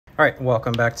All right,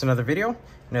 welcome back to another video.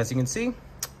 And as you can see,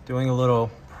 doing a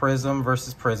little Prizm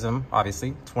versus Prizm,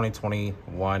 obviously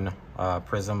 2021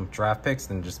 Prizm draft picks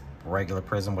and just regular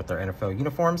Prizm with their NFL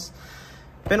uniforms.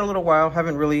 Been a little while,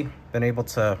 haven't really been able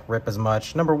to rip as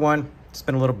much. Number one, it's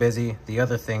been a little busy. The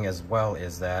other thing as well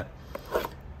is that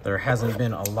there hasn't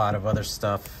been a lot of other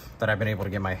stuff that I've been able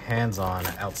to get my hands on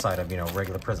outside of,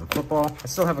 regular Prizm football. I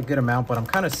still have a good amount, but I'm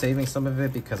kind of saving some of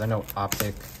it because I know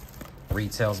Optic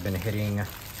retail's been hitting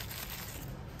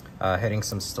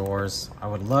some stores. I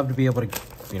would love to be able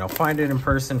to, find it in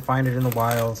person, find it in the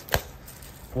wild.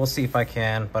 We'll see if I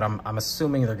can, but I'm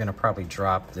assuming they're gonna probably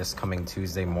drop this coming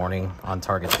Tuesday morning on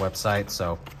Target's website.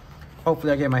 So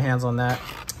hopefully I get my hands on that.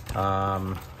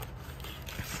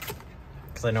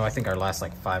 Because I think our last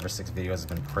like 5 or 6 videos have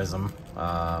been Prizm,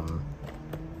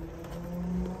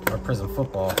 or Prizm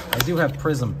football. I do have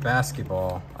Prizm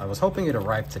basketball. I was hoping it'd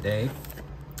arrive today,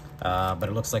 but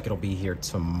it looks like it'll be here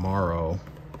tomorrow.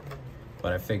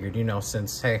 But I figured,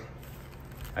 since, hey,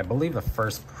 I believe the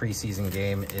first preseason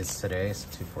game is today. So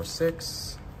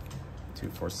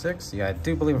 246. Yeah, I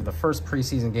do believe the first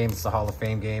preseason game is the Hall of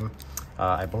Fame game.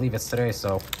 I believe it's today,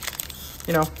 so,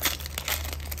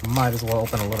 might as well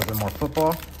open a little bit more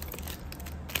football.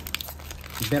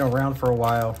 Been around for a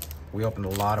while. We opened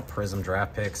a lot of Prizm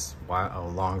draft picks a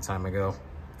long time ago.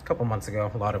 A couple months ago,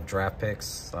 a lot of draft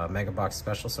picks. Mega Box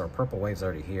Special, so our Purple Wave's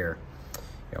already here.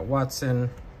 You got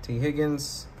Watson, T.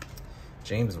 Higgins,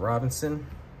 James Robinson,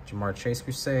 Jamar Chase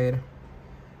Crusade,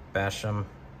 Basham.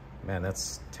 Man,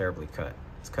 that's terribly cut.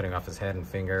 It's cutting off his head and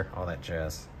finger, all that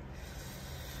jazz.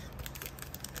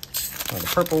 Well, the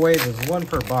Purple Wave is 1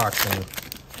 per box and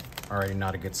already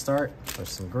not a good start.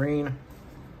 There's some green.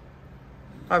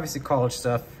 Obviously college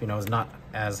stuff, is not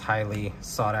as highly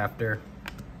sought after.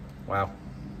 Wow.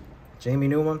 Jamie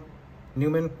Newman,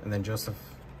 and then Joseph.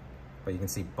 But you can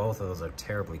see both of those are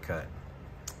terribly cut.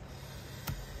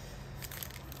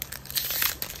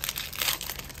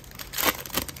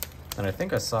 And I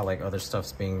think I saw like other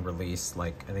stuff's being released,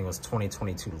 like I think it was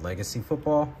 2022 Legacy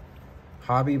Football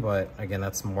Hobby, but again,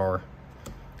 that's more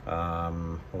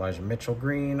Elijah Mitchell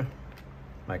green,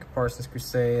 Micah Parsons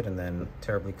Crusade, and then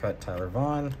terribly cut Tyler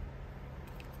Vaughn.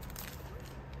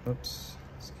 Oops,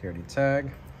 security tag.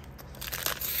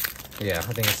 Yeah,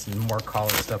 I think it's more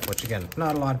college stuff, which again,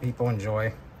 not a lot of people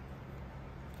enjoy.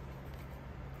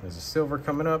 There's a silver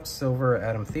coming up, silver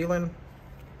Adam Thielen,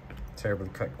 terribly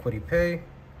cut Kwity Paye,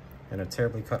 and a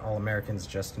terribly cut All-Americans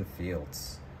Justin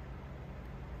Fields.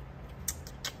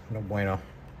 No bueno.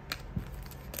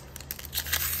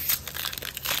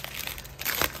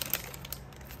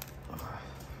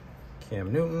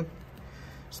 Cam Newton.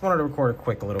 Just wanted to record a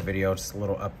quick little video, just a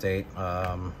little update.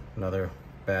 Another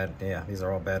bad, yeah, these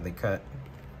are all badly cut.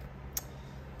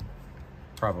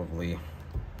 Probably.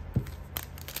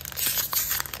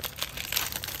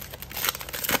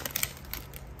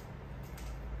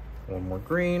 One more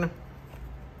green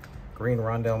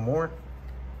Rondell Moore,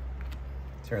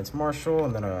 Terrence Marshall,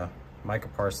 and then a Micah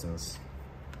Parsons.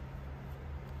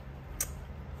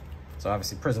 So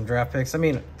obviously Prizm draft picks. I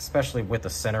mean, especially with the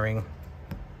centering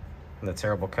and the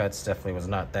terrible cuts, definitely was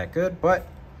not that good. But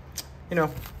we'll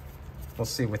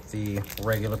see with the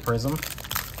regular Prizm.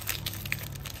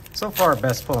 So far, our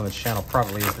best pull on the channel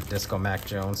probably is the Disco Mac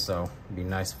Jones. So it'd be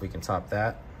nice if we can top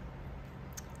that.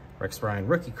 Rex Ryan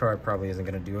rookie card probably isn't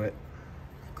going to do it.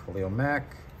 Khalil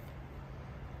Mack.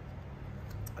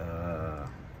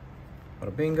 What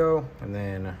a bingo. And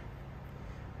then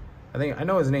I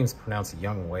know his name's pronounced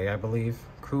Young Wei, I believe.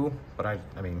 Koo. But I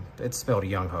mean, it's spelled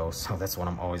Young Ho, so that's what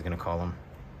I'm always going to call him.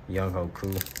 Young Ho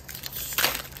Koo.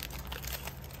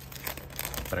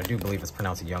 But I do believe it's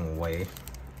pronounced Young Wei.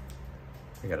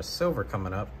 We got a silver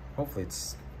coming up. Hopefully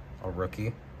it's a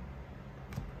rookie.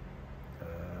 It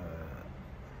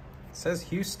says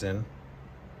Houston,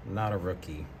 not a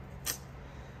rookie.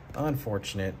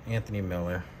 Unfortunate. Anthony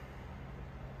Miller.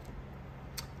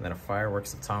 And then a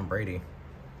fireworks of Tom Brady.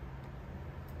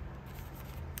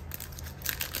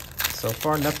 So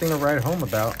far, nothing to write home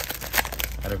about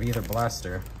out of either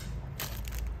blaster.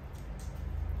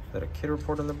 Is that a kid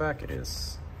report on the back? It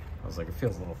is. I was like, it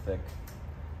feels a little thick.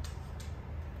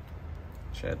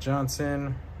 Chad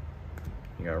Johnson.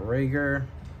 You got Rager,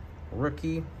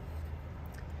 rookie.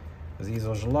 Azeez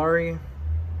Ojulari,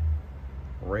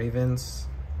 Ravens.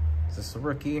 Is this a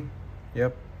rookie?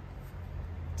 Yep.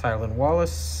 Tylan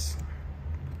Wallace.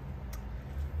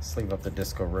 Sleeve up the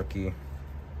Disco rookie.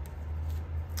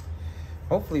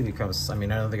 Hopefully becomes, I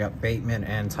know they got Bateman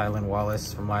and Tylan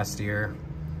Wallace from last year.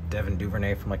 Devin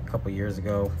Duvernay from like a couple years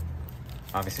ago.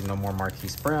 Obviously no more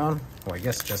Marquise Brown, who I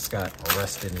guess just got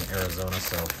arrested in Arizona,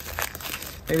 so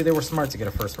maybe they were smart to get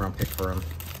a first-round pick for him,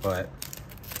 but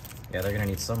yeah, they're gonna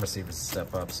need some receivers to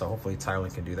step up, so hopefully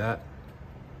Tylen can do that.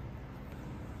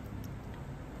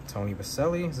 Tony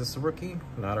Baselli, is this a rookie?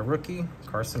 Not a rookie.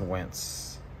 Carson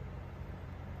Wentz.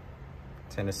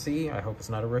 Tennessee, I hope it's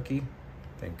not a rookie.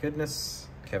 Thank goodness.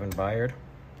 Kevin Byard.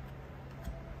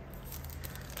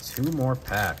 2 more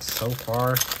packs. So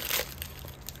far,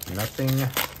 nothing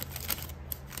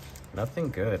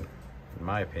good, in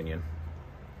my opinion.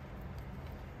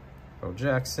 Bo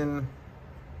Jackson.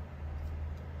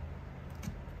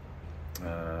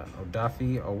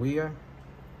 Odafe Oweh,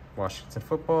 Washington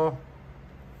Football.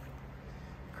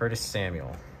 Curtis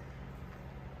Samuel.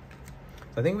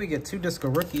 So I think we get 2 disco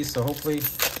rookies, so hopefully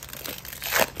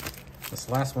this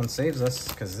last one saves us,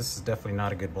 because this is definitely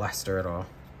not a good blaster at all.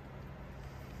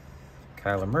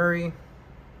 Kyler Murray.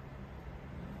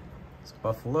 It's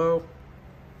Buffalo.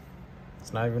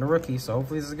 It's not even a rookie, so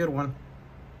hopefully this is a good one.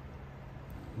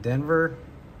 Denver.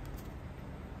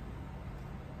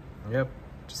 Yep,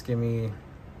 just give me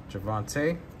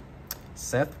Javonte.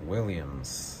 Seth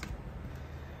Williams.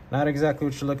 Not exactly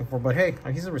what you're looking for, but hey,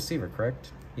 he's a receiver,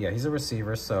 correct? Yeah, he's a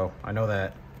receiver, so I know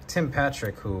that Tim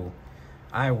Patrick, who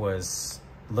I was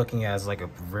looking at as like a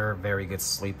very, very good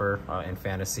sleeper in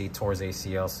fantasy, towards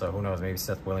ACL, so who knows, maybe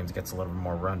Seth Williams gets a little bit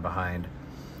more run behind.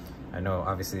 I know,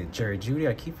 obviously, Jerry Jeudy,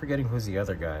 I keep forgetting who's the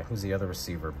other guy, who's the other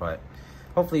receiver, but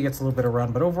hopefully he gets a little bit of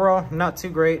run. But overall, not too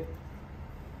great.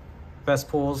 Best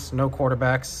pulls, no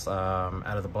quarterbacks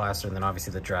out of the blaster, and then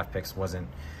obviously the draft picks wasn't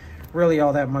really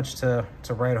all that much to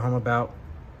write home about.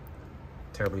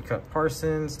 Terribly cut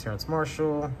Parsons, Terrence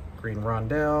Marshall, Green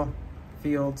Rondell,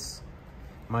 Fields,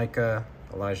 Micah,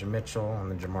 Elijah Mitchell,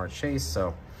 and then Jamar Chase.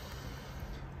 So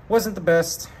wasn't the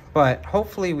best, but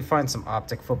hopefully we find some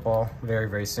optic football very,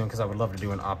 very soon, because I would love to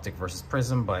do an optic versus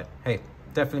Prizm. But hey,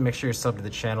 definitely make sure you're subbed to the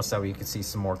channel so that way you can see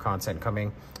some more content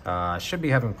coming. I should be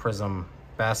having Prizm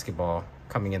basketball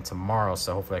coming in tomorrow,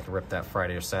 so hopefully I can rip that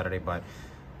Friday or Saturday. But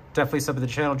definitely sub to the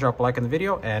channel, drop a like on the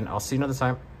video, and I'll see you another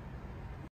time.